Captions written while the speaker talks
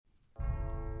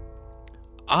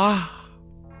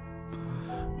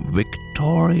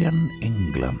Victorian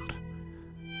England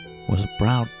was a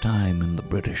proud time in the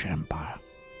British Empire.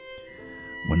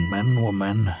 When men were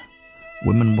men,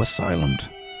 women were silent,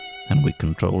 and we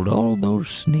controlled all those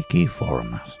sneaky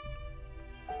foreigners.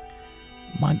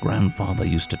 My grandfather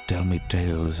used to tell me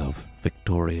tales of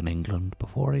Victorian England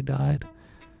before he died.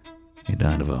 He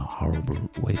died of a horrible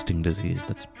wasting disease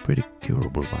that's pretty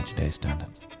curable by today's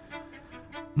standards.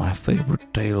 My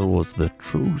favourite tale was the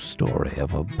true story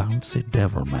of a bouncy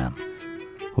devil man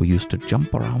who used to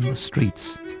jump around the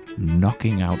streets,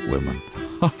 knocking out women.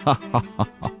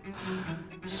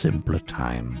 Simpler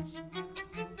times.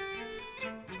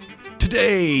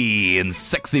 Today in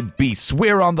Sexy Beasts,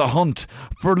 we're on the hunt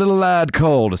for a little lad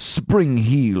called Spring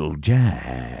Heel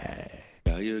Jack.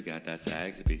 Girl, you got that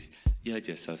sexy beast. You're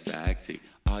just so sexy.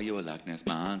 Are you a Loch Ness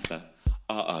monster?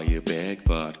 Or are you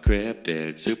Bigfoot,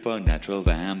 cryptid, supernatural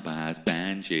vampires,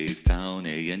 banshees,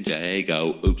 Tony and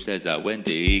Jago? Oops, there's a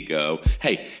Wendigo.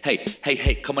 Hey,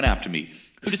 coming after me.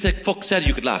 Who the fuck said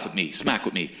you could laugh at me, smack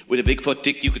with me? With a Bigfoot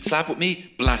dick you could slap with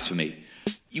me? Blasphemy.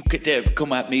 You could dare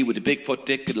come at me with a Bigfoot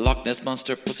dick and a Loch Ness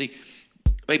monster, pussy.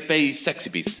 Hey, sexy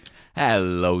beast.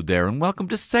 Hello there, and welcome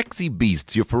to Sexy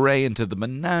Beasts, your foray into the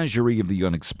menagerie of the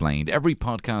unexplained. Every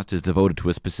podcast is devoted to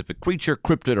a specific creature,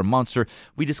 cryptid, or monster.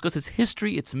 We discuss its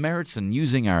history, its merits, and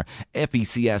using our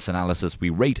FECS analysis, we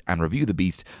rate and review the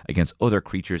beast against other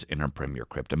creatures in our Premier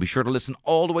Crypt. And be sure to listen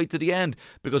all the way to the end,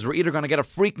 because we're either going to get a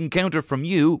freak encounter from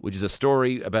you, which is a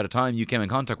story about a time you came in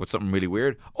contact with something really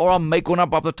weird, or I'll make one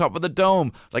up off the top of the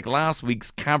dome, like last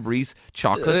week's Cadbury's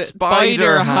chocolate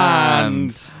spider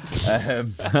hand.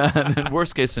 And in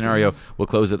worst case scenario, we'll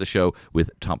close out the show with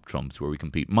Top Trumps, where we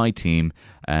compete. My team,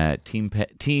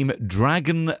 Team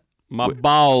Dragon. My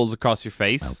balls across your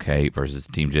face. Okay, versus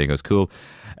Team Jago's cool.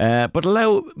 But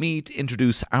allow me to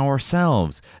introduce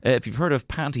ourselves. If you've heard of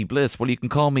Panty Bliss, well, you can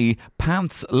call me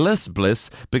Pantsless Bliss,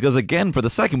 because again, for the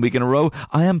second week in a row,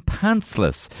 I am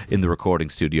pantsless in the recording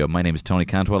studio. My name is Tony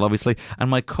Cantwell, obviously, and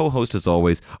my co-host as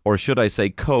always, or should I say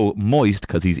co-moist,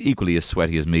 because he's equally as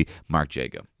sweaty as me, Mark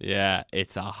Jago. Yeah,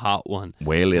 it's a hot one.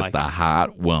 Well, it's the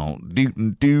hot one. Midday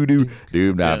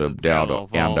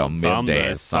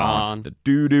sun.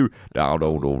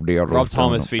 Rob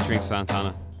Thomas featuring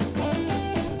Santana.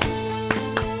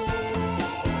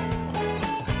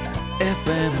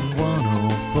 FM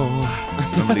 104.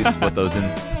 Remember they used to put those in?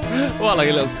 What,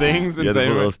 like little stings? Yeah, they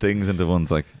put little stings into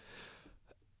ones like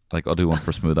I'll do one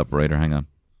for Smooth Operator. Hang on.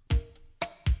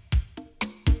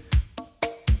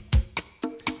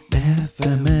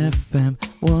 FM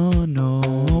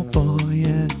 104,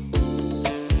 yeah.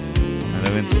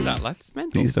 Do that, that's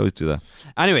mental. They used to always do that.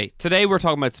 Anyway, today we're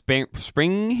talking about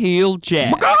Spring Heel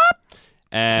Jack.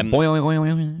 I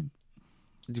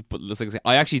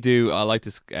actually do. I like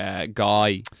this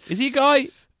guy. Is he a guy?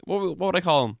 What would I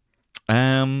call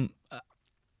him?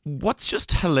 What's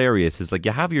just hilarious is like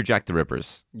you have your Jack the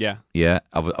Rippers. Yeah,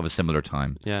 of a similar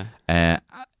time. Yeah.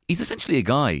 He's essentially a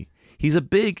guy. He's a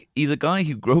guy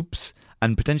who gropes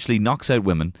and potentially knocks out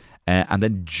women. And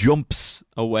then jumps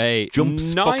away.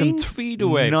 Jumps 9 feet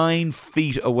away. 9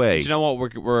 feet away. Do you know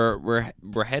what?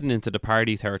 We're heading into the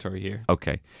party territory here.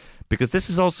 Okay, because this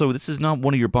is not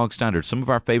one of your bog standards. Some of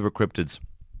our favorite cryptids.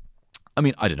 I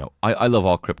mean, I don't know. I love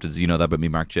all cryptids. You know that about me,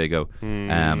 Mark Jago.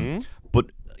 But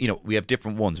you know, we have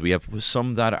different ones. We have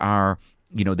some that are.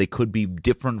 You know, they could be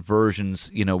different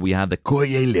versions. You know, we have the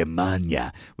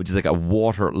Coyelemania, which is like a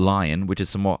water lion, which is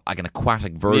somewhat like an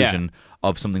aquatic version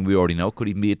of something we already know. Could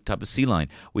even be a type of sea lion.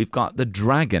 We've got the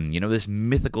dragon, you know, this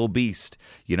mythical beast,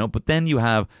 you know. But then you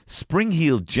have Spring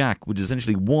Heel Jack, which is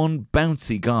essentially one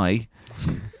bouncy guy.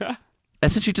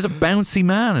 Essentially just a bouncy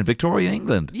man in Victorian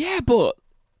England. Yeah, but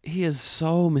he is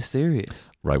so mysterious.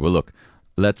 Right, well, look,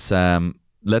 let's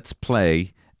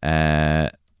play...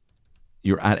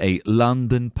 You're at a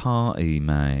London party,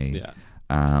 mate.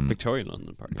 Yeah. Victorian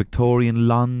London party. Victorian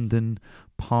London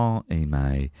party,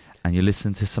 mate. And you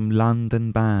listen to some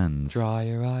London bands. Dry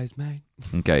your eyes, mate.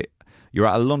 Okay. You're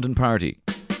at a London party.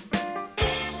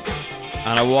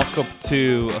 And I walk up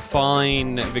to a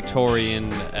fine Victorian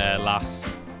lass.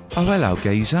 Oh, hello,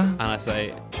 geezer. And I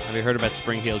say, have you heard about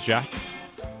Spring Heel Jack?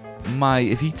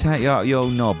 Mate, if you take out your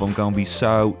knob, I'm going to be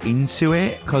so into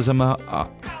it, because I'm a hoa.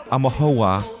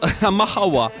 I'm a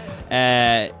hoa.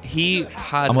 He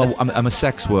had... I'm a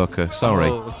sex worker, sorry.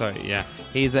 Oh, sorry, yeah.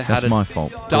 That's my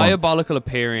fault. Diabolical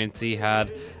appearance. He had...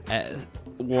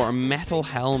 wore a metal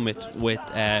helmet with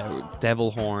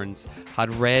devil horns,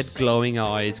 had red glowing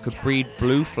eyes, could breathe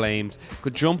blue flames,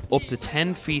 could jump up to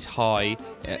 10 feet high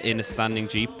in a standing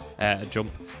jeep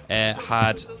jump,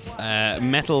 had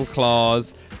metal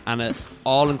claws, and an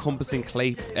all-encompassing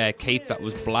cape that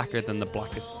was blacker than the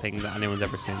blackest thing that anyone's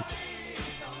ever seen.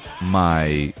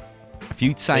 If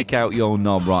you take out your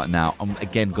knob right now, I'm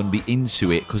again going to be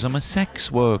into it because I'm a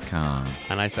sex worker.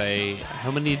 And I say,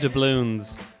 how many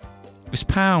doubloons? It's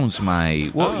pounds,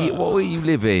 mate. What will you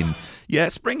live in? Yeah,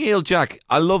 Spring Heel Jack.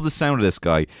 I love the sound of this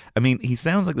guy. I mean, he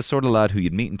sounds like the sort of lad who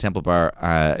you'd meet in Temple Bar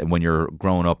when you're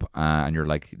growing up and you're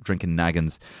like drinking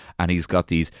naggins, and he's got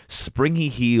these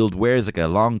springy-heeled, wears like a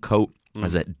long coat,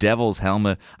 has a devil's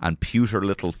helmet and pewter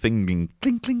little fingering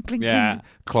clink, clink, clink, clink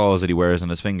claws that he wears on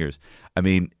his fingers. I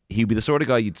mean, he'd be the sort of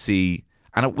guy you'd see,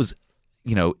 and it was,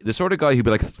 the sort of guy who'd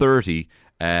be like 30,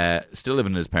 still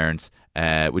living with his parents,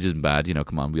 which isn't bad.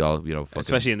 Come on, we all,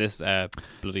 especially in this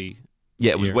bloody.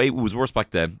 Yeah, it was worse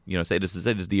back then. Say this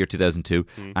is the year 2002,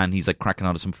 and he's like cracking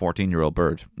onto some 14-year-old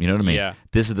bird. You know what I mean? Yeah.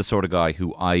 This is the sort of guy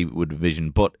who I would envision.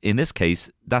 But in this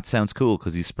case, that sounds cool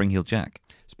because he's Spring Heel Jack.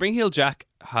 Spring Heel Jack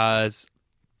has.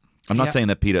 I'm not saying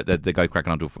that Peter, that the guy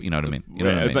cracking onto, you know what I mean? You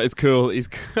know what I mean? It's cool. He's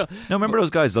cool. No, remember those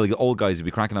guys, like the old guys who'd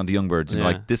be cracking onto young birds, and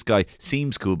like, this guy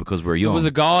seems cool because we're young. There was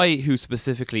a guy who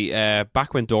specifically,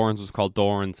 back when Dorans was called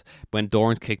Dorans, when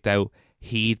Dorans kicked out,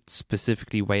 he'd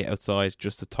specifically wait outside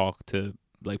just to talk to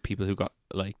like people who got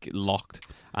like locked,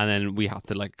 and then we had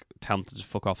to like tell them to just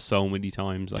fuck off so many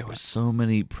times. Like, there were so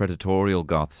many predatorial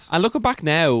goths. And looking back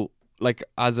now, like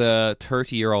as a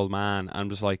 30-year-old man, I'm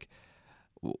just like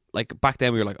back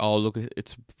then we were like, oh look,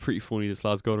 it's pretty funny this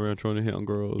lad's going around trying to hit on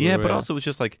girls. Yeah, but also it's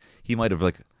just like he might have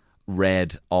like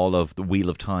read all of the Wheel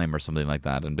of Time or something like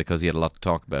that, and because he had a lot to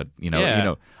talk about,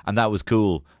 and that was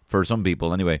cool for some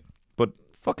people anyway. But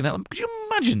fucking hell, could you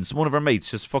imagine one of our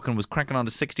mates just fucking was cranking on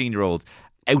to 16-year-olds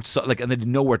outside, like, and they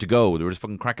didn't know where to go. They were just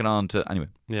fucking cracking on to anyway.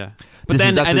 Yeah, but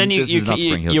then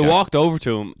you walked over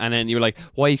to him, and then you were like,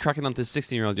 "Why are you cracking on to this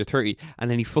 16-year-old? You're 30." And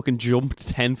then he fucking jumped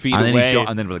 10 feet away.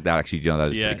 And then we're like, that actually, that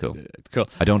is pretty cool. Cool.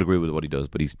 I don't agree with what he does,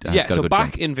 but he's got a so good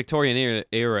back jump. in Victorian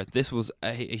era, this was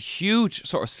a huge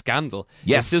sort of scandal.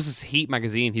 Yes, if this was Heat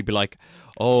magazine, he'd be like,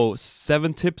 "Oh,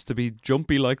 7 tips to be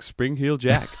jumpy like Spring Heel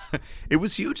Jack." It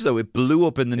was huge though. It blew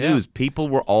up in the news. People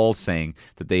were all saying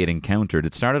that they had encountered.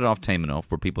 It started off tame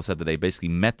enough, where people said that they basically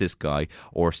met this guy,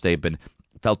 or they'd been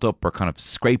felt up or kind of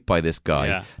scraped by this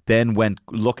guy, then went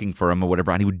looking for him or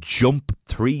whatever, and he would jump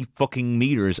 3 fucking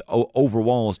meters over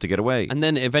walls to get away. And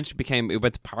then it eventually it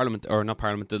went to Parliament, or not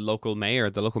Parliament, the local mayor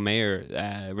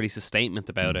released a statement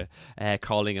about it,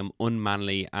 calling him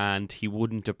unmanly, and he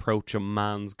wouldn't approach a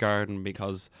man's garden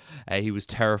because he was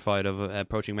terrified of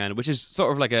approaching men, which is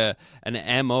sort of like an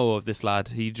MO of this lad.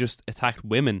 He just attacked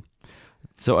women.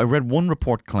 So I read one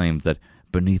report claimed that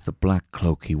beneath a black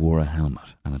cloak he wore a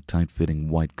helmet and a tight-fitting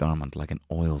white garment like an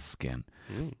oilskin.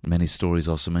 Many stories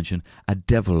also mention a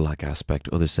devil-like aspect.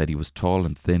 Others said he was tall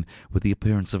and thin with the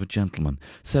appearance of a gentleman.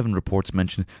 7 reports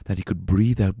mention that he could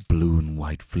breathe out blue and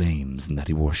white flames and that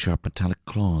he wore sharp metallic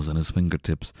claws on his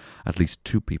fingertips. At least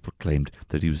 2 people claimed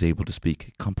that he was able to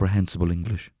speak comprehensible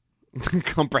English.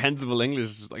 Comprehensible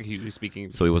English, just like he was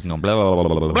speaking. So he wasn't going blah, blah, blah,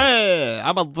 blah, blah, blah.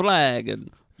 I'm a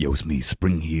dragon. Yo, it's me,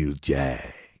 Spring Heel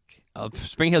Jack.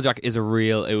 Spring Heel Jack is it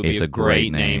would be a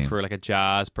great name for like a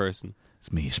jazz person.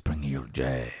 It's me, Spring Heel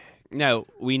Jack. Now,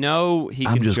 we know he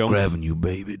can jump. I'm just jump. grabbing you,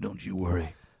 baby. Don't you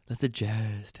worry. Let the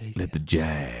jazz take you. Let the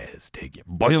jazz take you.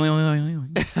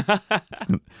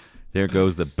 There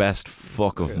goes the best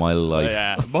fuck of my life.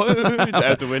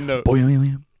 Out the window.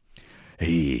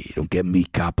 Hey, don't get me,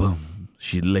 copper.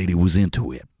 She lady was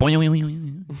into it.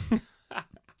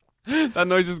 That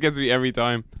noise just gets me every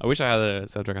time. I wish I had a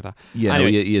soundtrack of that. Yeah,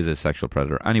 anyway. no, he is a sexual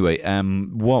predator. Anyway,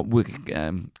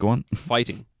 go on.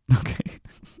 Fighting. Okay.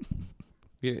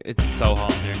 It's so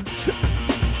hot here.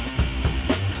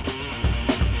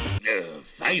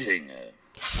 Fighting.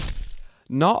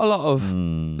 Not a lot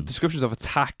of descriptions of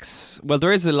attacks. Well,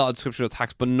 there is a lot of descriptions of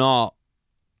attacks, but not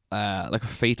like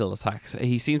fatal attacks.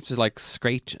 He seems to like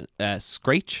scratch and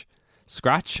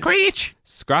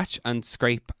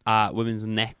scrape at women's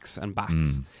necks and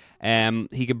backs.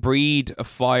 He could breed a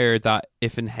fire that,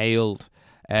 if inhaled,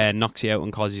 knocks you out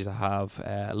and causes you to have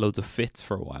loads of fits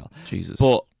for a while. Jesus.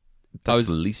 But that's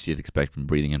the least you'd expect from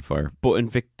breathing in fire. But in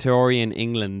Victorian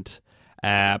England,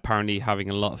 apparently having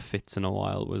a lot of fits in a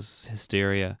while was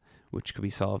hysteria, which could be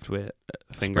solved with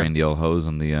a finger. Spraying the old hose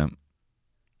on the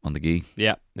gi.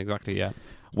 Yeah, exactly, yeah.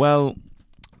 Well,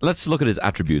 let's look at his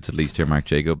attributes at least here,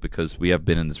 Mark Jago, because we have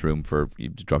been in this room for... You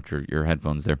dropped your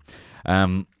headphones there.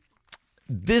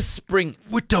 This spring...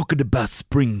 We're talking about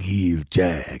Spring Heel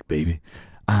Jack, baby.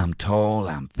 I'm tall,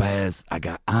 I'm fast, I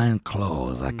got iron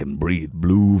claws, I can breathe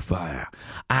blue fire.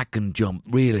 I can jump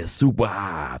really super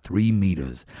high, 3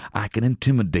 meters. I can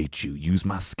intimidate you, use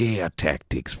my scare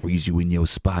tactics, freeze you in your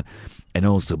spot. And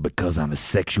also because I'm a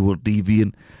sexual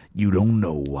deviant, you don't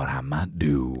know what I might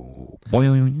do.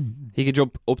 He can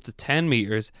jump up to 10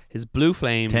 meters. His blue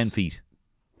flames... 10 feet.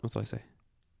 What did I say?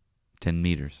 10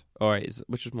 meters. Alright,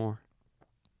 which is more?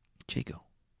 Chico.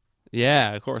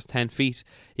 Yeah, of course, 10 feet.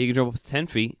 He can jump up to 10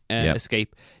 feet, Yep.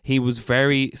 escape. He was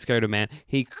very scared of men.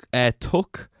 He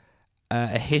took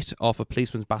a hit off a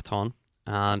policeman's baton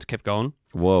and kept going.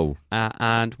 Whoa.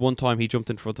 And one time he jumped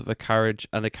in front of a carriage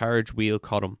and the carriage wheel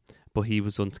caught him, but he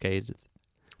was unscathed.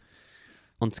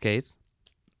 Unscathed?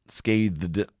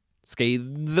 Scathed.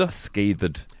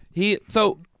 Scathed.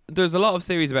 So there's a lot of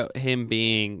theories about him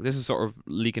being, this is sort of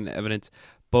leaking evidence,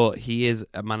 but he is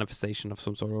a manifestation of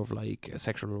some sort of like a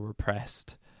sexual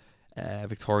repressed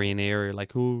Victorian era,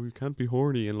 like, oh, you can't be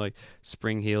horny, and like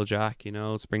spring heel jack, you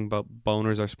know, spring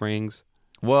boners are springs.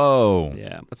 Whoa.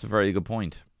 Yeah, That's a very good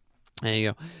point. there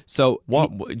you go. So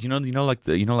What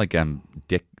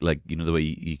dick, like, you know, the way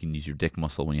you can use your dick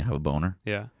muscle when you have a boner.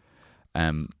 yeah.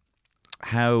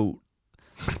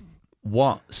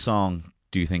 What song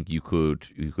do you think you could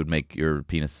make your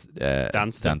penis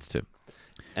Dance to?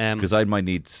 Um, Because I might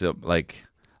need some, like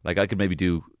I could maybe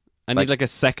do. I need like a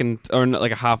second or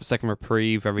like a half a second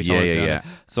reprieve every time. Yeah.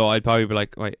 So I'd probably be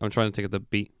like, wait, I'm trying to take the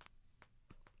beat.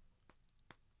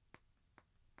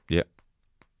 Yeah,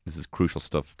 this is crucial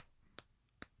stuff.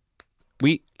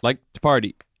 We like to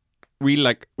party. We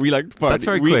like to party. That's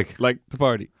very we quick. Like to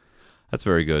party. That's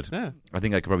very good. Yeah. I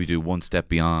think I could probably do One Step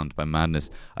Beyond by Madness.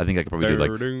 I think I could probably do like.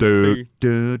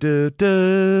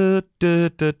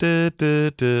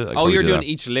 Oh, you're doing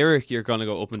each lyric. You're gonna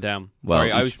go up and down. Well,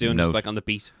 Sorry, I was each doing note. just like on the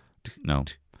beat. No.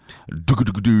 No,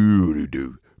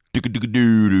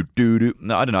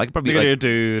 I don't know. I could probably like,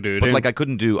 but like I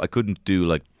couldn't do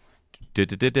like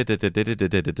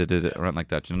around like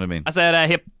that. You know what I mean? I said a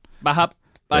hip, a hop,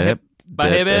 a hip, a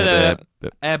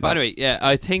hip. By the way, yeah,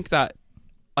 I think that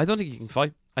I don't think he can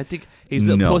fight. I think he's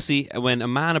a little pussy. When a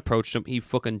man approached him, he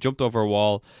fucking jumped over a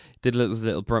wall, did a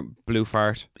little blue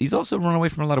fart. He's also run away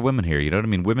from a lot of women here. You know what I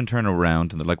mean? Women turn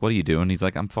around and they're like, "What are you doing?" He's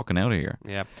like, "I'm fucking out of here."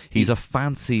 Yeah, He's a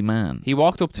fancy man. he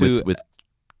walked up to with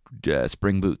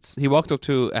spring boots. he walked up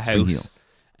to a Spring house. heels.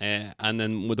 And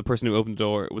then with the person who opened the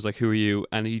door was like, "Who are you?"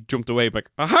 And he jumped away like,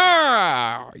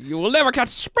 "Aha! You will never catch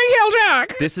Spring Hill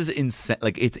Jack." This is insane.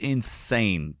 Like, it's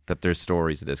insane that there's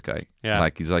stories of this guy. Yeah.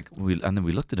 Like, he's like, and then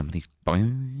we looked at him and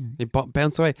He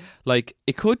bounced away. Like,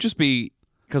 it could just be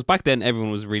because back then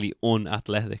everyone was really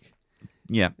unathletic,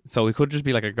 yeah, so it could just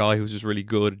be like a guy who's just really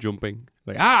good at jumping.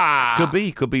 Like, could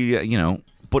be, you know.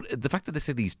 But the fact that they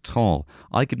say he's tall,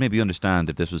 I could maybe understand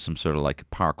if this was some sort of like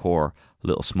parkour,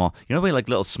 little small. You know, like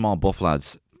little small buff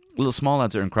lads. Little small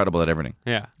lads are incredible at everything.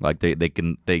 Yeah, Like they're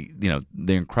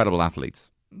incredible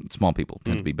athletes. Small people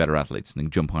tend to be better athletes and they can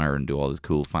jump higher and do all this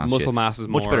cool fast muscle shit. mass is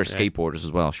Much more, better yeah. skateboarders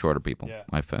as well, shorter people. Yeah.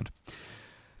 I've found.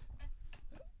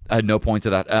 I had no point to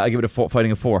that. I give it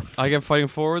fighting a 4. I get fighting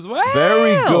 4 as well.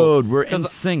 Very good. We're in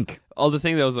 'Cause sync. All the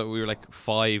thing that was that we were like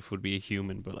 5 would be a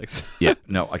human, but like Yeah,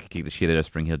 no, I could kick the shit out of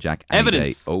Spring Hill Jack any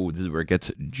Evidence. day. Oh, this is where it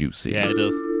gets juicy. yeah, it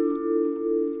does.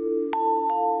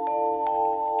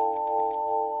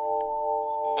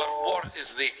 But what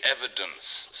is the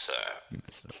evidence, sir? I'm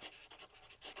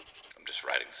just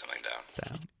writing something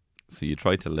down. So you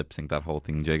tried to lip sync that whole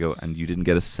thing, Jago, and you didn't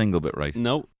get a single bit right.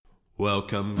 No.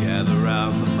 Welcome, gather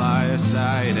round the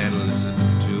fireside and listen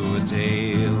to a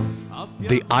tale.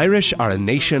 The Irish are a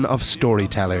nation of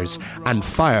storytellers, and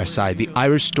Fireside, the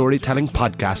Irish storytelling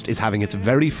podcast, is having its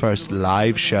very first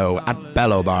live show at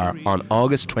Bellobar on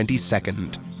August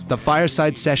 22nd. The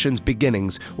Fireside Sessions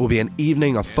beginnings will be an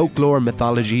evening of folklore,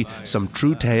 mythology, some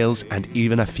true tales, and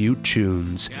even a few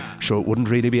tunes. Sure, it wouldn't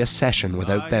really be a session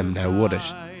without them now, would it?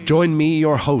 Join me,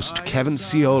 your host, Kevin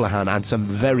C. Olahan, and some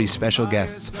very special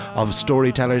guests of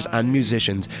storytellers and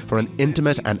musicians for an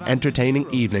intimate and entertaining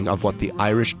evening of what the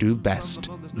Irish do best.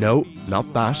 No,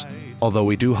 not that, although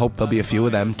we do hope there'll be a few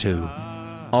of them too.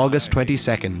 August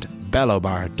 22nd,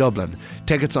 Bellobar, Dublin.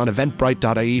 Tickets on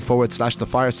eventbrite.ie/the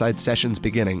Fireside Sessions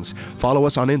beginnings. Follow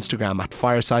us on Instagram at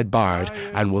Fireside Bard,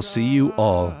 and we'll see you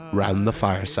all round the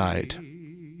fireside.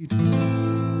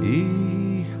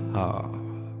 Yeehaw.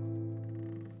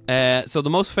 So the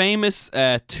most famous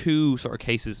 2 sort of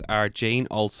cases are Jane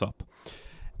Alsop.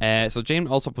 So Jane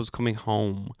Alsop was coming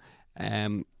home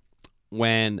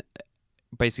when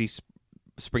basically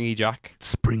Springy Jack,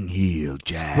 Spring Hill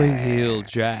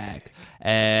Jack.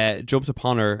 jumped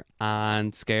upon her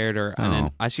and scared her, and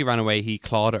then as she ran away, he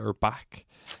clawed at her back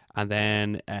and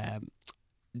then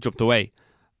jumped away.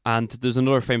 And there's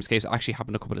another famous case that actually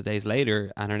happened a couple of days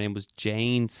later, and her name was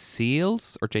Jane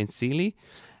Seals or Jane Seeley.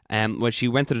 When she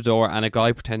went to the door, and a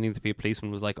guy pretending to be a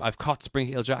policeman was like, "I've caught Spring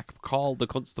Heel Jack. Call the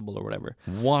constable or whatever."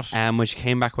 What? When she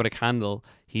came back with a candle,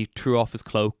 he threw off his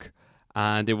cloak,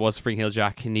 and it was Spring Heel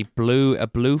Jack, and he blew a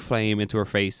blue flame into her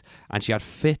face, and she had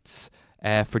fits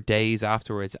for days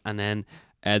afterwards. And then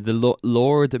the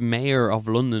Lord Mayor of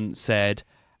London said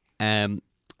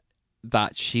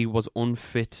that she was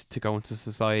unfit to go into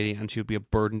society, and she would be a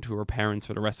burden to her parents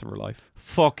for the rest of her life.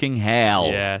 Fucking hell.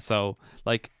 Yeah, so,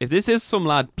 like, if this is some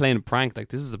lad playing a prank, like,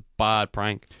 this is a bad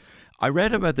prank. I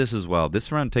read about this as well.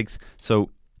 This round takes... So,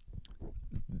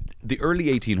 the early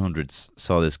 1800s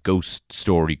saw this ghost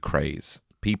story craze.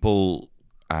 People...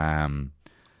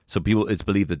 it's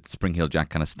believed that Spring Heel Jack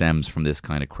kind of stems from this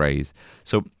kind of craze.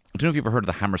 So, I don't know if you've ever heard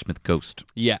of the Hammersmith Ghost.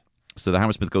 Yeah. So, the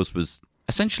Hammersmith Ghost was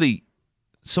essentially...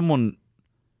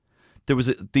 There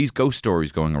was these ghost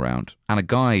stories going around, and a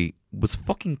guy was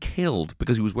fucking killed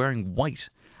because he was wearing white,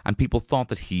 and people thought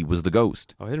that he was the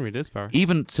ghost. Oh, I didn't read this part.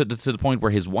 Even to the point where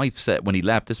his wife said, when he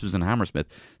left, this was in Hammersmith,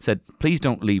 said, "Please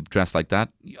don't leave dressed like that.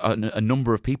 A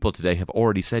number of people today have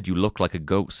already said you look like a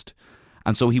ghost."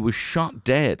 And so he was shot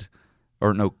dead,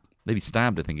 or no, maybe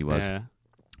stabbed, I think he was. Yeah.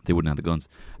 They wouldn't have the guns.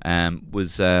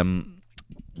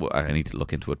 Well, I need to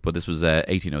look into it, but this was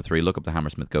 1803. Look up the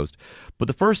Hammersmith Ghost. But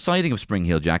the first sighting of Spring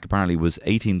Heel Jack apparently was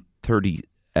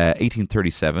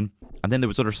 1837, and then there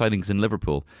was other sightings in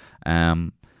Liverpool.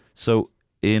 So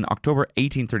in October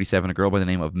 1837, a girl by the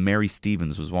name of Mary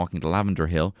Stevens was walking to Lavender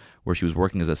Hill, where she was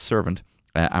working as a servant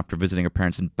after visiting her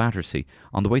parents in Battersea.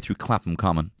 On the way through Clapham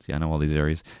Common, see, I know all these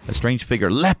areas, a strange figure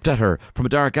leapt at her from a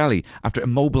dark alley. After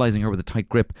immobilising her with a tight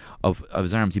grip of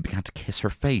his arms, he began to kiss her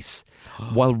face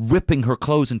while ripping her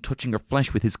clothes and touching her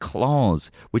flesh with his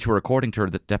claws, which were, according to her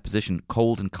deposition,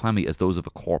 cold and clammy as those of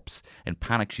a corpse. In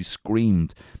panic, she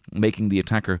screamed, making the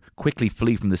attacker quickly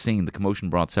flee from the scene. The commotion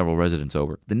brought several residents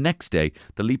over. The next day,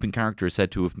 the leaping character is said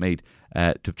to have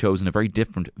chosen a very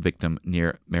different victim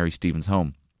near Mary Stevens'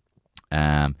 home.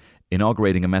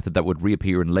 Inaugurating a method that would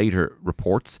reappear in later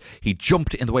reports. He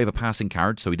jumped in the way of a passing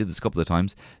carriage, so he did this a couple of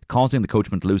times, causing the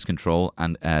coachman to lose control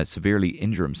and severely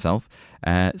injure himself.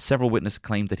 Several witnesses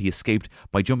claimed that he escaped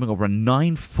by jumping over a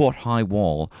 9-foot-high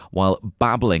wall while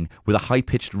babbling with a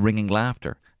high-pitched ringing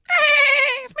laughter.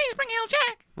 It's me, Spring Heel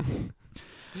Jack!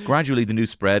 Gradually, the news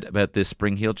spread about this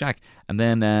Spring Heel Jack, and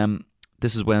then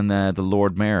this is when the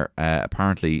Lord Mayor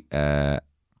apparently...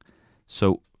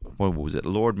 What was it?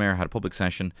 Lord Mayor had a public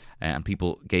session, and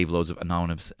people gave loads of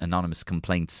anonymous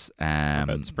complaints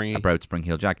about Spring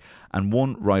Heel Jack. And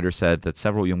one writer said that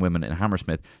several young women in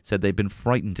Hammersmith said they'd been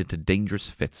frightened into dangerous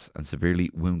fits and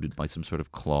severely wounded by some sort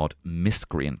of clawed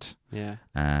miscreant. Yeah.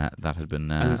 That had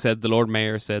been... As I said, the Lord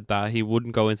Mayor said that he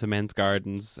wouldn't go into men's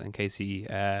gardens in case he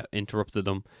interrupted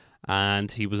them,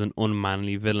 and he was an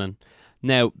unmanly villain.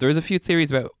 Now, there's a few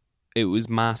theories about it was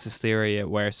mass hysteria,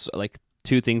 where, like,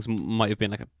 two things might have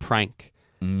been like a prank,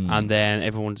 and then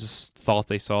everyone just thought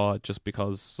they saw it just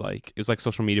because, like, it was like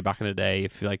social media back in the day.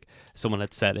 If like someone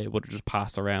had said it, would have just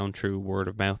passed around through word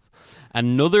of mouth.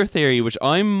 Another theory, which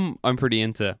I'm pretty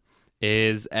into,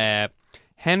 is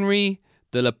Henry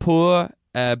de la Poer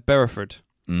Bereford,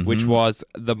 which was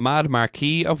the Mad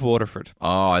Marquis of Waterford.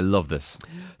 Oh, I love this.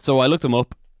 So I looked him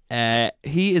up.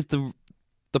 He is the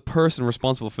person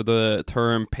responsible for the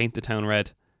term "paint the town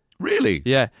red." Really?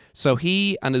 Yeah. So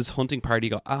he and his hunting party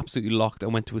got absolutely locked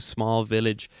and went to a small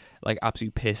village, like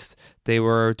absolutely pissed. They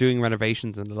were doing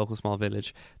renovations in the local small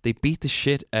village. They beat the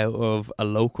shit out of a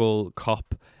local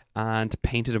cop and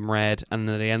painted him red, and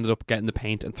then they ended up getting the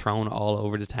paint and throwing it all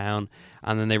over the town,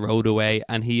 and then they rode away,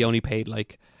 and he only paid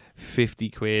like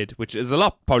 50 quid, which is a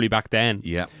lot probably back then.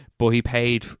 Yeah. But he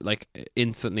paid like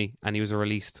instantly, and he was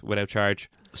released without charge.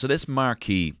 So this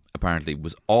Marquis apparently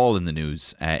was all in the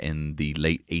news in the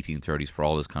late 1830s for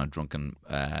all this kind of drunken,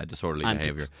 disorderly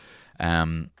behaviour,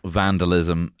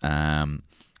 vandalism, and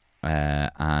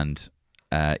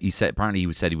he said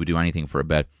he would do anything for a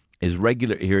bet. His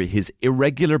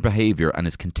irregular behaviour and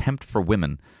his contempt for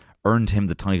women earned him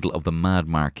the title of the Mad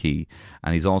Marquis,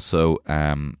 and he's also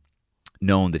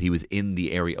known that he was in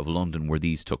the area of London where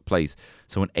these took place.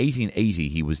 So in 1880,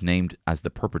 he was named as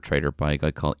the perpetrator by a guy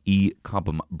called E.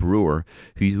 Cobham Brewer,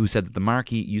 who said that the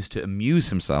Marquis used to amuse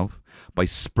himself by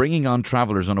springing on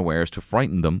travellers unawares to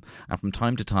frighten them, and from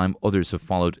time to time others have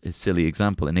followed his silly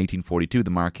example. In 1842,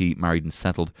 the Marquis married and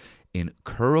settled in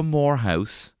Curramore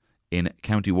House in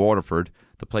County Waterford,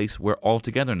 the place where All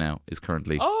Together Now is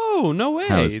currently Oh, no way.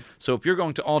 housed. So if you're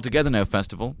going to All Together Now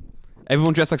festival,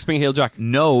 Everyone dressed like Spring Heel Jack.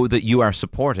 know that you are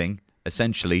supporting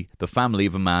essentially the family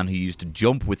of a man who used to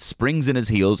jump with springs in his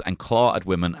heels and claw at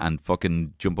women and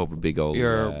fucking jump over big old...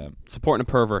 You're supporting a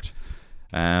pervert.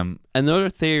 Another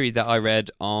theory that I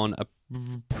read on a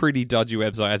pretty dodgy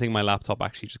website, I think my laptop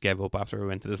actually just gave up after we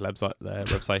went to this website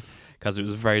because it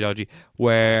was very dodgy,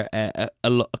 where a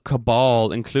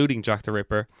cabal, including Jack the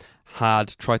Ripper,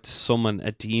 had tried to summon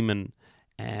a demon,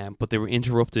 but they were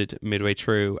interrupted midway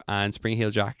through, and Spring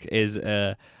Heel Jack is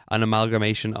an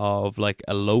amalgamation of like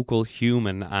a local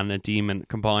human and a demon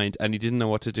combined, and he didn't know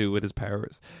what to do with his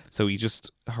powers, so he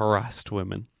just harassed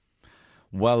women.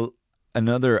 Well,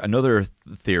 another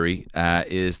theory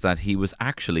is that he was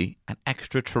actually an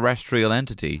extraterrestrial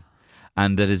entity,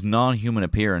 and that his non-human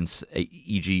appearance,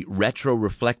 e.g.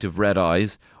 retro-reflective red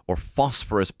eyes or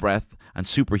phosphorus breath and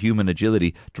superhuman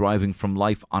agility deriving from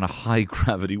life on a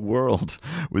high-gravity world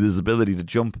with his ability to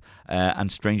jump and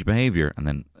strange behaviour. And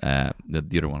then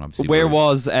the other one, obviously. Where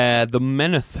was the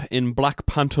Meneth in black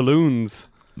pantaloons?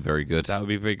 Very good. That would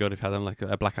be very good if you had them like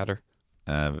a Blackadder.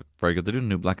 Very good. They did a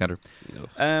new Blackadder.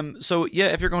 No. So yeah,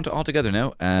 if you're going to All Together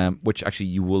now, which actually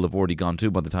you will have already gone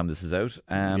to by the time this is out,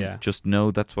 just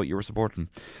know that's what you were supporting.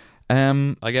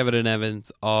 I gave it an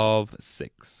evidence of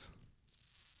 6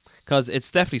 because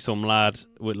it's definitely some lad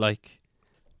with like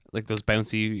those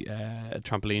bouncy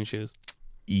trampoline shoes.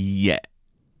 Yeah,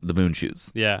 the moon shoes.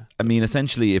 Yeah, I mean,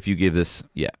 essentially, if you give this,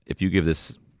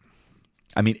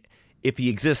 I mean, if he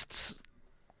exists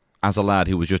as a lad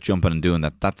who was just jumping and doing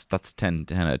that, that's 10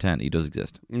 out of 10. He does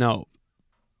exist. No,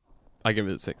 I give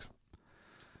it a 6.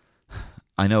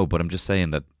 I know, but I'm just saying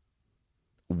that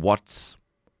what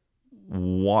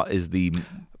is the...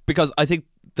 Because I think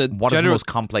what is the most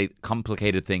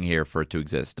complicated thing here for it to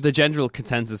exist? The general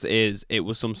consensus is it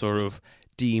was some sort of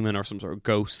demon or some sort of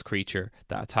ghost creature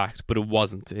that attacked, but it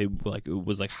wasn't. It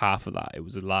was like half of that. It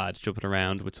was a lad jumping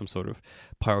around with some sort of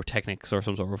pyrotechnics or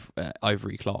some sort of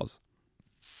ivory claws.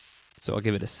 So I'll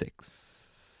give it a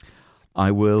 6.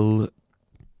 I will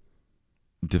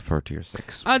defer to your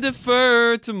 6. I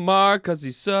defer to Mark because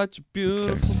he's such a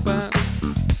beautiful man.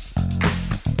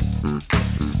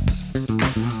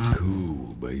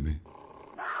 Cool, baby.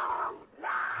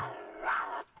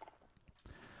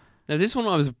 Now this one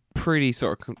I was pretty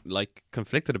sort of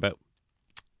conflicted about.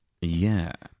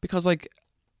 Yeah. Because like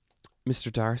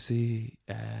Mr. Darcy,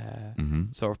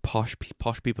 sort of posh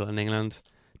people in England,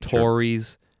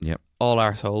 Tories, yep, all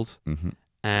arseholes.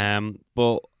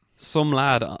 But some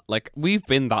lad, like we've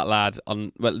been that lad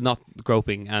on, well, not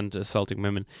groping and assaulting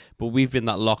women, but we've been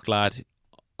that locked lad.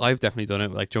 I've definitely done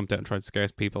it, like jumped out and tried to scare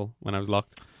people when I was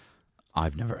locked. I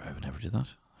would never do that.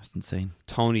 That's insane.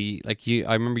 Tony, like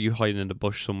I remember you hiding in the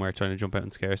bush somewhere trying to jump out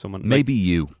and scare someone. Maybe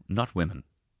you, not women.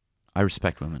 I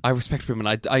respect women. I respect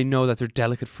women. I know that their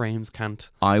delicate frames can't.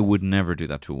 I would never do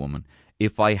that to a woman.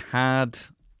 If I had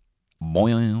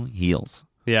heels,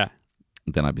 yeah,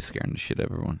 then I'd be scaring the shit out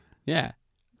of everyone. Yeah.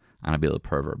 And I'd be a little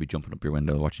pervert. I'd be jumping up your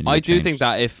window watching you. I do think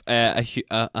that if a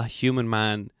human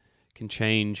man can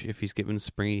change if he's given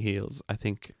springy heels, I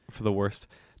think for the worst.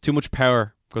 Too much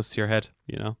power goes to your head,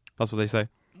 you know? That's what they say.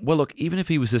 Well, look, even if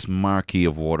he was this Marquis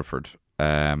of Waterford,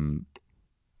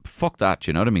 fuck that,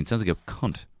 you know what I mean? Sounds like a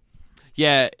cunt.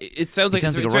 Yeah, it sounds like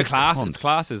it's right class. cunt. It's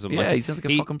classism. Yeah, like, he sounds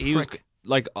like a fucking prick. He was,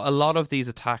 like, a lot of these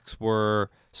attacks were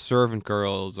servant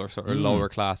girls or sort of lower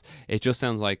class. It just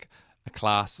sounds like a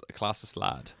classist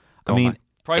lad. I mean,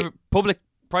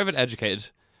 private educated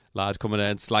lad coming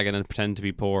in slagging and pretending to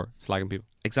be poor, slagging people.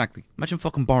 Exactly. Imagine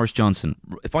fucking Boris Johnson.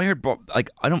 If I heard,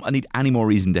 I need any more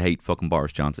reason to hate fucking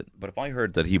Boris Johnson. But if I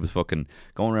heard that he was fucking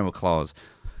going around with claws,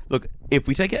 look, if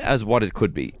we take it as what it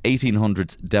could be,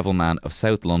 1800s devil man of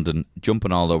South London,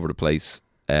 jumping all over the place,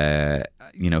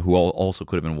 who also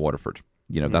could have been Waterford.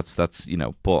 That's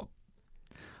but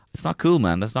it's not cool,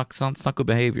 man. It's not good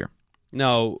behaviour.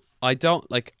 No, I don't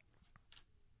like.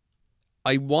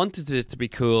 I wanted it to be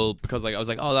cool because I was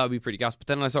like, oh, that would be pretty gas. But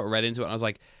then I sort of read into it and I was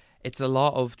like, it's a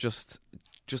lot of just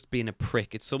being a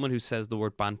prick. It's someone who says the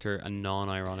word banter and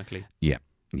non-ironically. Yeah.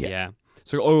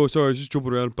 So, oh, sorry, I was just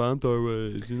jumping around banter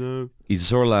ways, you know. He's a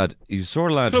sore lad. He's a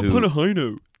sore lad who... kind of high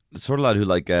note. The sort of lad who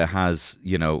has,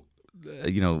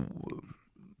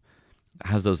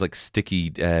 has those like sticky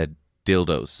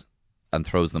dildos and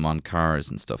throws them on cars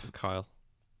and stuff. Kyle.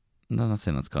 No, I'm not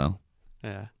saying that's Kyle.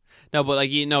 Yeah. No, but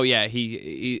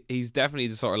he's definitely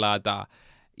the sort of lad that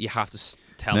you have to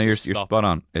tell him to stop. You're spot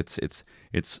on.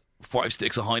 It's 5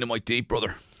 sticks of dynamite deep,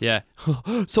 brother. Yeah.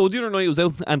 So the other night I was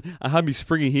out and I had me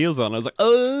springy heels on. I was like,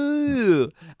 oh!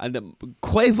 And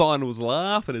Quavon was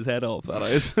laughing his head off. Are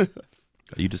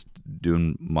you just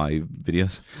doing my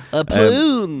videos? A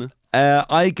poon!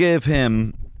 I give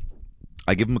him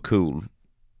a cool.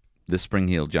 this Spring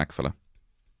Heel Jack fella.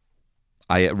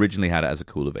 I originally had it as a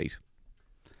cool of 8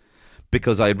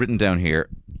 because I had written down here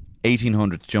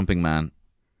 1800s jumping man,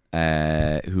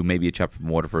 who may be a chap from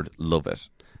Waterford, love it.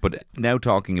 But now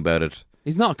talking about it,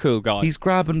 He's not a cool guy. he's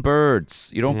grabbing birds.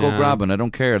 You don't go Yeah. grabbing. I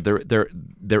don't care.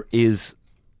 There is,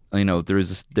 no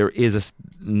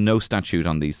statute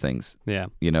on these things. yeah.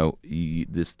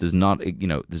 This does not,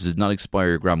 this does not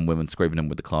expire grabbing women, scraping them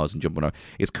with the claws and jumping out.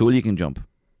 It's cool you can jump.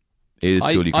 It is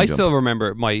cool you can I jump. still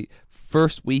remember my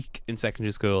first week in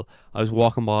secondary school. I was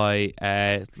walking by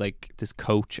like this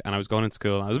coach, and I was going to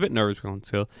school. And I was a bit nervous going to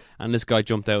school, and this guy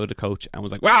jumped out of the coach and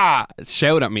was like, "Wah!"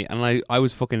 Shout at me, and I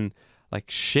was fucking like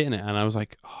shitting it, and I was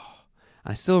like, "Oh!"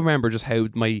 And I still remember just how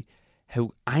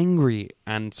angry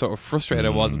and sort of frustrated I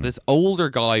was that this older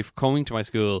guy coming to my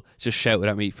school just shouted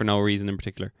at me for no reason in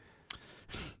particular.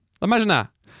 Imagine that.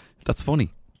 That's funny.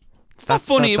 It's not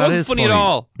funny. It that wasn't is funny at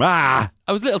all. Ah!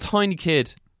 I was a little tiny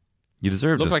kid. You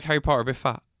deserved Looked it. like Harry Potter, a bit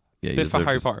fat. Yeah, you Bit fat deserved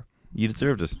Harry it. Potter. You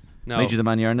deserved it. No. Made you the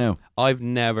man you are now. I've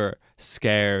never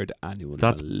scared anyone.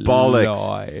 That's in my bollocks.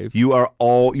 life. You are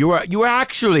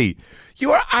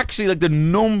actually like the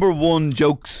number one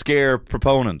joke scare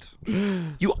proponent.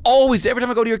 You always, every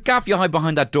time I go to your gaff, you hide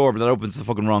behind that door, but that opens the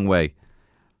fucking wrong way.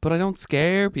 But I don't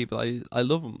scare people. I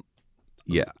love them.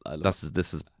 Yeah, I love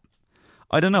this is.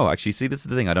 I don't know. Actually, see, this is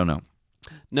the thing. I don't know.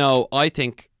 No, I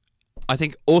think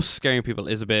us scaring people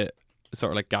is a bit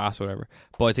sort of like gas or whatever.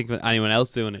 But I think with anyone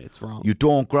else doing it, it's wrong. You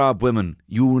don't grab women.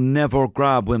 You never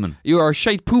grab women. You are a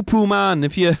shite poo-poo man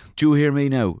if you... Do you hear me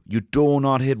now? You do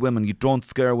not hit women. You don't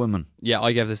scare women. Yeah,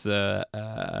 I give this a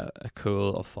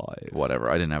cool of 5. Whatever.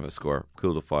 I didn't have a score.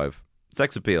 Cool to 5.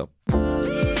 Sex appeal.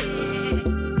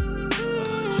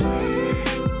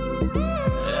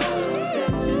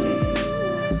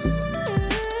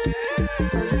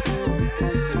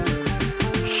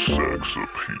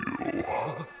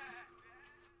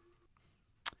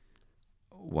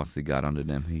 What's he got under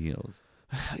them heels?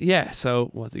 Yeah, so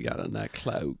what's he got on that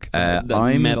cloak? Uh, the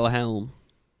I'm- metal helm.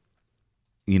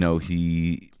 You know,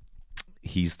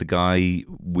 he's the guy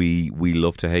we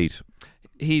love to hate.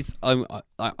 He's,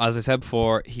 as I said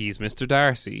before, he's Mr.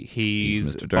 Darcy.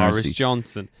 He's Mr. Boris Darcy.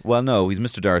 Johnson. Well, no, he's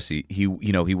Mr. Darcy. He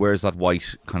wears that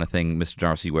white kind of thing Mr.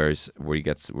 Darcy wears,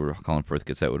 where Colin Firth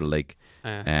gets out with a lake.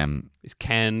 He's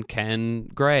Ken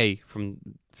Gray from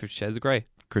 50 Shades of Grey.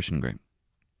 Christian Grey.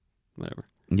 Whatever.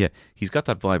 Yeah, he's got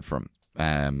that vibe from.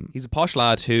 He's a posh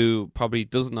lad who probably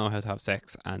doesn't know how to have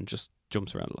sex and just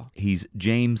jumps around a lot. He's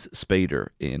James Spader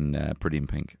in Pretty in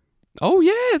Pink. Oh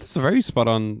yeah, that's a very spot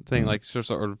on thing. Like sort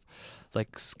of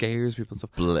like scares people and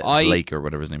stuff. Blake or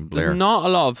whatever his name. Blair. There's not a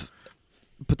lot of,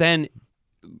 but then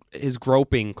his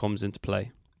groping comes into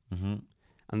play, and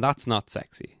that's not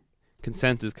sexy.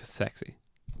 Consent is sexy.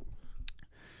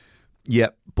 Yeah,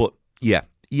 but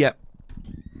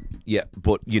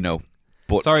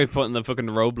but Sorry for putting the fucking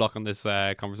roadblock on this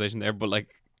conversation there, but like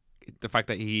the fact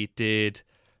that he did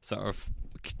sort of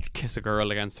kiss a girl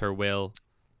against her will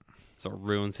sort of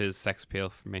ruins his sex appeal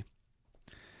for me.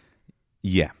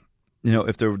 yeah.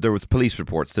 If there was police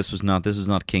reports, this was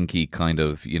not kinky kind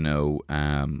of.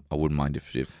 I wouldn't mind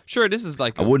if Sure, this is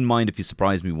like I wouldn't mind if you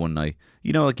surprised me one night.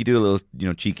 Like you do a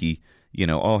little, cheeky.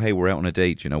 Oh, hey, we're out on a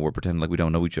date. We're pretending like we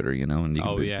don't know each other. And you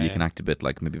can, can act a bit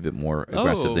like maybe a bit more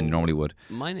aggressive than you normally would.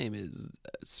 My name is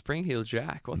Spring Heel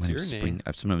Jack. What's My your name's name?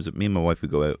 Sometimes me and my wife we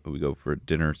go for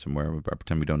dinner somewhere. I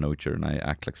pretend we don't know each other, and I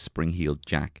act like Spring Heel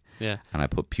Jack. Yeah. And I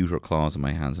put pewter claws in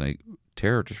my hands, and I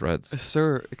tear her to shreds.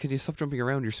 Sir, can you stop jumping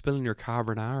around? You're spilling your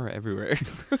carbonara everywhere.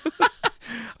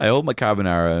 I hold my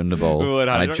carbonara in the bowl, Oh, and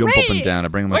I jump up and down. I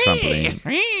bring my Whee!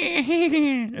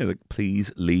 trampoline. I'm like,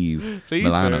 please leave, Please,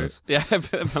 Milanos. sir. Yeah,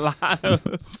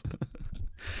 Milanos.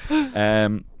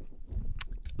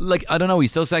 Like I don't know.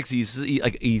 He's so sexy.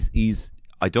 He's.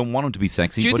 I don't want him to be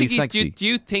sexy, but he's sexy. Do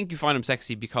you think you find him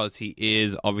sexy because he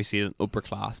is obviously an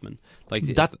upperclassman? Like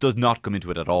That does not come into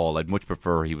it at all. I'd much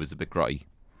prefer he was a bit grotty.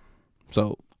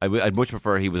 So I'd much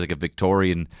prefer he was like a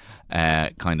Victorian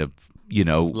kind of,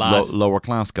 Lad. lower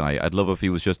class guy. I'd love if he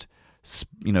was just,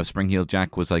 Spring Heel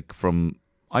Jack was like from,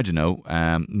 I don't know,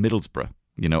 Middlesbrough.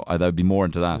 I'd be more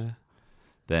into that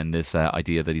than this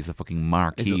idea that he's a fucking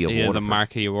marquis of he is Waterford. a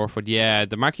Marquis of Waterford. Yeah,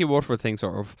 the Marquis of Waterford thing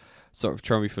sort of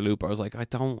threw me for a loop. I was like, I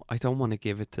don't want to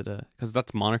give it to because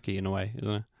that's monarchy in a way, isn't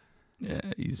it? Yeah,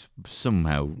 he's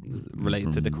somehow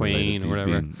Related to the Queen or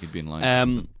whatever. He'd be in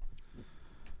line.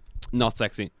 Not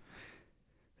sexy.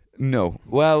 No.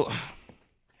 Well,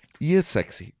 he is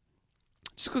sexy.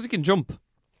 Just because he can jump.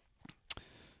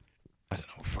 I don't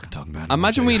know what we're fucking talking about.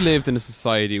 Imagine we lived in a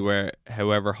society where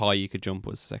however high you could jump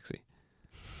was sexy.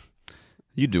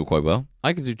 You do quite well.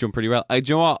 I can jump pretty well. Do you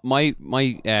know what?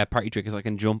 My party trick is I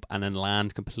can jump and then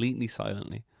land completely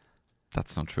silently.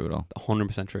 That's not true at all.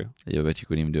 100% true. Yeah, I bet you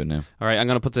couldn't even do it now. All right, I'm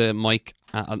going to put the mic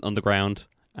on the ground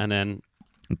and then...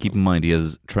 And keep in mind, he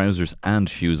has trousers and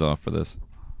shoes off for this.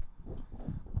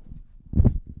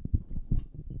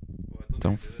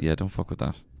 Don't fuck with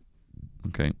that.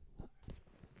 Okay.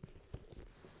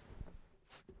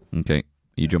 Okay.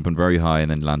 You jumping very high and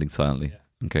then landing silently.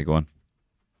 Yeah. Okay, go on.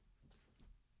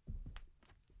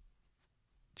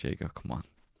 Jago, come on.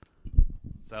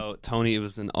 So Tony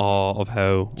was in awe of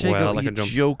how Jago, well I can jump.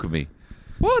 Joking me.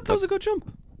 What? That was a good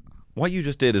jump. What you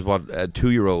just did is what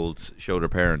 2-year-olds show their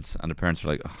parents, and the parents are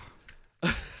like, oh.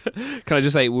 Can I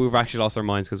just say we've actually lost our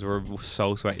minds because we're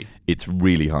so sweaty. It's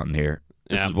really hot in here.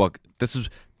 This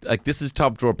is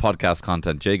top drawer podcast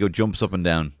content. Jago jumps up and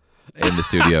down in the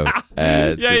studio.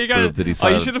 Yeah, you got it. You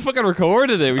should have fucking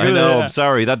recorded it. I know. I'm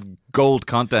sorry. That gold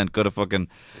content could have fucking.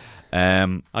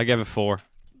 I gave it 4.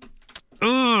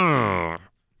 I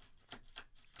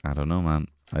don't know, man.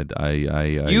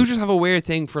 You just have a weird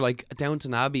thing for like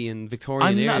Downton Abbey and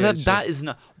Victorian era. That is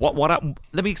not what.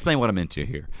 Let me explain what I'm into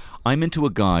here. I'm into a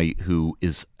guy who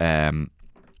is.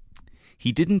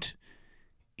 He didn't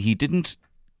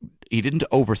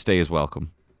overstay his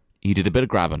welcome. He did a bit of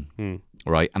grabbing,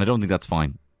 right? And I don't think that's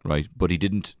fine, right? But he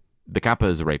didn't. The Kappa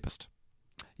is a rapist.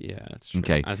 Yeah, that's true.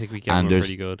 Okay, I think we get him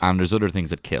pretty good. And there's other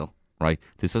things that kill, right?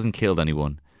 This hasn't killed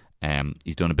anyone.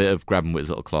 He's done a bit of grabbing with his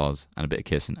little claws and a bit of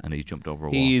kissing, and he's jumped over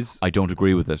a wall. I don't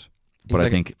agree with it, but I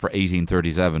think for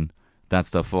 1837,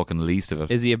 that's the fucking least of it.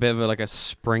 Is he a bit of a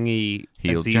springy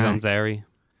Aziz Ansari?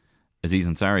 Aziz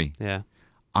Ansari? Yeah.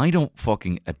 I don't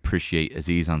fucking appreciate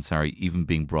Aziz Ansari even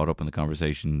being brought up in the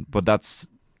conversation, but that's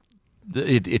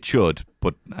it should.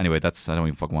 But anyway, I don't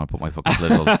even fucking want to put my fucking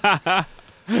political.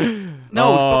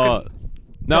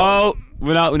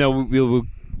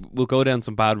 We'll go down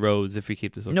some bad roads if we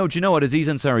keep this up. No, do you know what? Aziz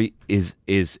Ansari is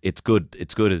it's good.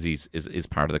 It's good Aziz is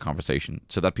part of the conversation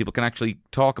so that people can actually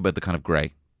talk about the kind of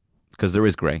grey, because there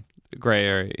is grey. Grey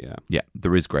area, yeah. Yeah,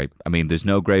 there is grey. I mean, there's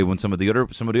no grey when some of the other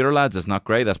lads. That's not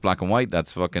grey. That's black and white.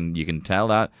 That's fucking. You can tell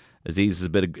that Aziz is a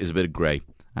bit of grey,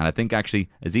 and I think actually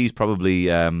Aziz probably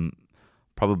added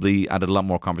a lot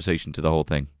more conversation to the whole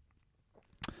thing.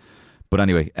 But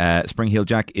anyway, Spring Heel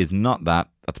Jack is not that.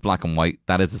 That's black and white.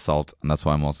 That is assault, and that's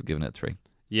why I'm also giving it a 3.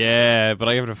 Yeah, but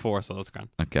I give it a 4, so that's grand.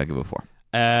 Okay, I'll give it a 4.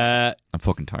 I'm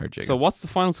fucking tired, Jacob. So what's the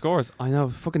final scores? I know,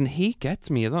 fucking heat gets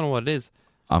me. I don't know what it is.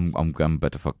 I'm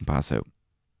about to fucking pass out.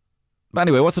 But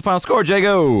anyway, what's the final score,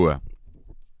 Jago?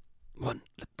 1.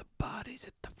 Let the bodies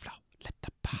hit the floor. Let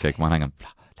the bodies. Okay, come on, hang on.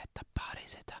 Let the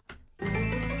bodies hit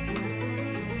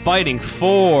the. Fighting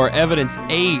 4. Evidence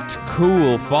 8.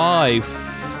 Cool 5.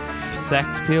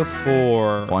 Sex Appeal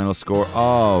 4. Final score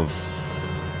of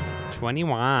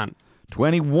 21.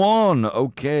 21.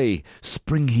 Okay.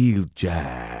 Spring Heel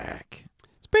Jack.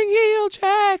 Spring Heel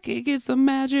Jack. He gets the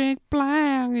magic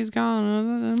blang. He's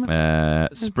gonna.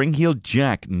 Spring Heel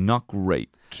Jack. Not great.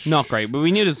 Not great, but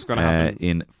we knew this was going to happen.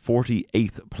 In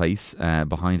 48th place,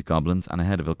 behind Goblins and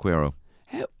ahead of El Cuero.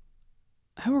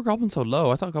 How were Goblins so low?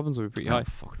 I thought Goblins would be pretty high. I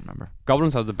don't fucking remember.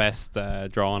 Goblins had the best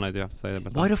drawing, I do have to say.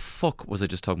 Why the fuck was I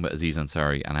just talking about Aziz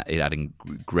Ansari and it adding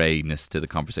greyness to the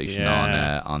conversation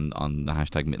on the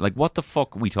hashtag? Like, what the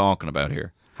fuck are we talking about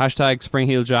here? Hashtag Spring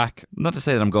Heel Jack. Not to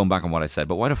say that I'm going back on what I said,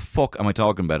 but why the fuck am I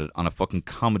talking about it on a fucking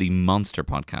comedy monster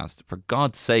podcast? For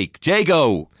God's sake.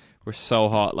 Jago! We're so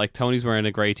hot. Like, Tony's wearing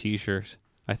a grey t-shirt,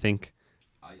 I think.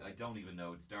 I don't even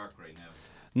know. It's dark right now.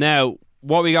 Now,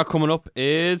 what we got coming up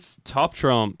is Top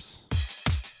Trumps.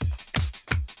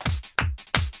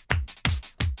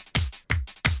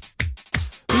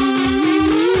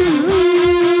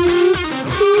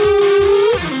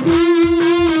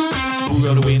 Who's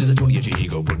gonna win? Is it Tony or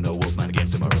Jago? Put no Wolfman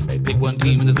against him or mate. Pick one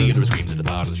team in the theatre screams at the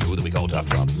part of the show that we call Top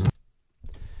Trumps.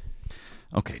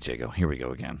 Okay, Jago, here we go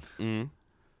again.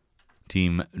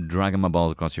 Team dragging my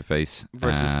balls across your face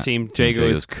versus Team Jago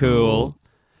is cool.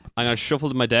 I'm going to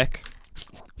shuffle my deck.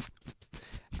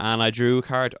 And I drew a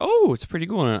card. Oh, it's a pretty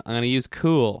good one. I'm going to use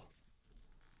cool.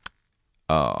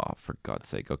 Oh, for God's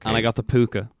sake. Okay. And I got the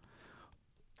puka.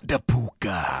 The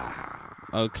puka.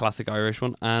 Oh, classic Irish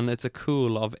one. And it's a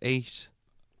cool of 8.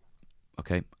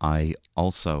 Okay. I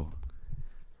also...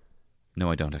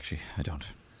 No, I don't actually. I don't.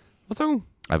 What's wrong?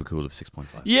 I have a cool of 6.5.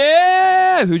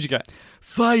 Yeah! Who'd you get?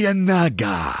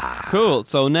 Fayanaga. Cool.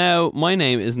 So now, my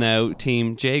name is now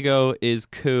Team Jago is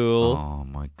cool. Oh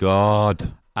my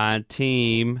God. And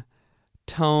Team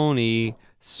Tony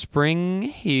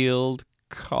Spring-Heeled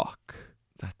Cock.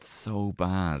 That's so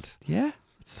bad. Yeah,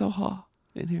 it's so hot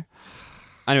in here.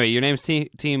 Anyway, your name's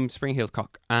Team Spring Heel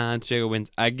Cock, and Jago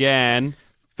wins again.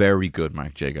 Very good,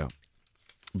 Mark Jago.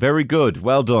 Very good.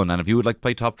 Well done. And if you would like to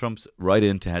play Top Trumps, write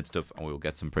into Head Stuff and we'll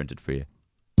get some printed for you.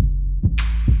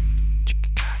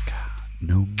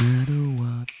 No matter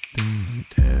what they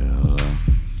tell us.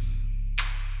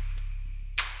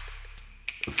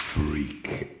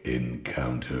 Freak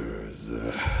encounters.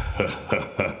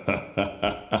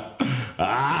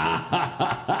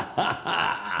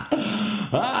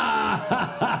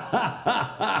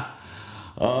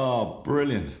 Oh,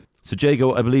 brilliant. So,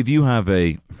 Jago, I believe you have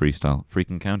a freestyle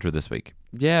freak encounter this week.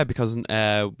 Yeah, because we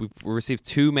received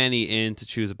too many in to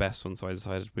choose the best one, so I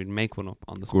decided we'd make one up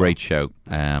on the spot. Great shout.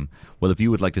 Well, if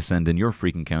you would like to send in your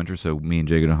freak encounter, so me and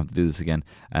Jago don't have to do this again,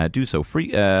 do so.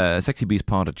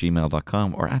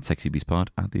 sexybeastpod@gmail.com or at sexybeastpod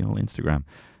at the old Instagram.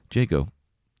 Jago,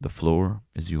 the floor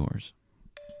is yours.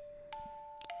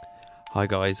 Hi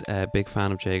guys, big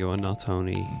fan of Jago and not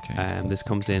Tony. Okay. This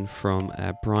comes in from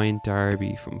Brian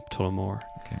Darby from Tullamore.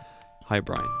 Okay. Hi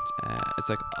Brian. It's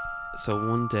like, so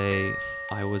one day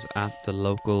I was at the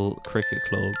local cricket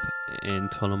club in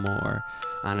Tullamore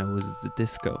and it was the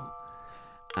disco.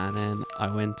 And then I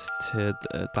went to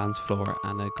the dance floor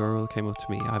and a girl came up to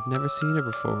me. I've never seen her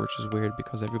before, which is weird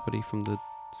because everybody from the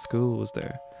school was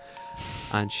there.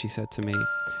 And she said to me,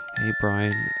 "Hey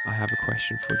Brian, I have a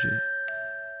question for you."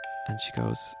 And she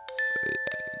goes,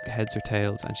 heads or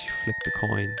tails, and she flicked the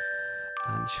coin.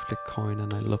 And she flicked the coin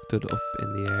and I looked it up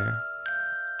in the air.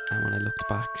 And when I looked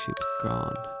back, she was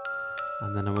gone.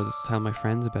 And then I was telling my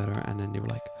friends about her, and then they were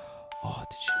like, "Oh,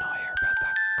 did you not hear about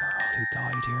that girl who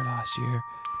died here last year?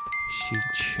 She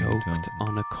choked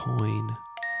on a coin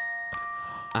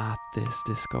at this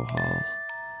disco hall."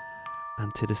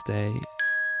 And to this day,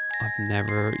 I've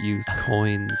never used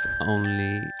coins,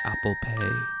 only Apple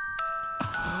Pay.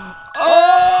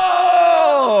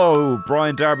 Oh,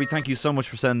 Brian Darby, thank you so much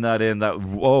for sending that in. That,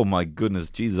 oh my goodness,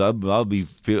 Jesus, I'll be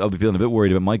feeling a bit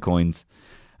worried about my coins.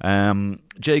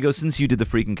 Jago, since you did the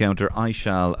freak encounter, I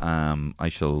shall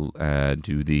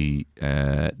do the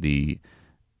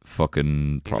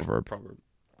fucking proverb.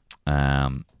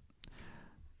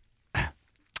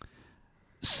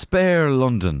 Spare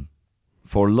London,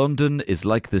 for London is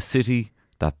like the city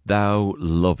that thou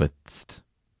lovest.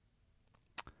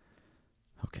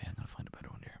 Okay, I'm gonna find a better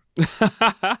one here.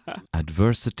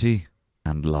 Adversity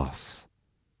and loss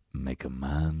make a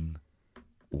man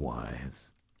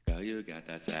wise. Girl, you got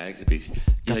that sexy beast.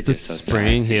 Got the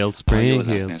spring heel. Tony,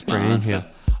 I'm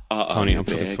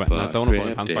fucking sweating. I don't want to put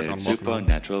my pants back on.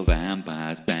 Supernatural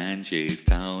vampires, banshees,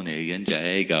 Tony and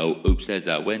Jago. Oops, there's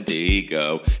that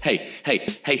Wendigo. Hey,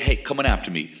 coming after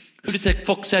me. Who the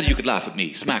fuck said you could laugh at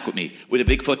me, smack with me? With a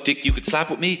Bigfoot dick you could slap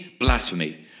with me?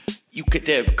 Blasphemy. You could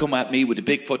dare come at me with a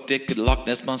Bigfoot dick and a Loch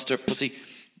Ness monster pussy.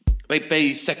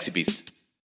 Bay sexy beast.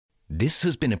 This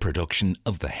has been a production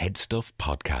of the Head Stuff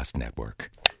Podcast Network.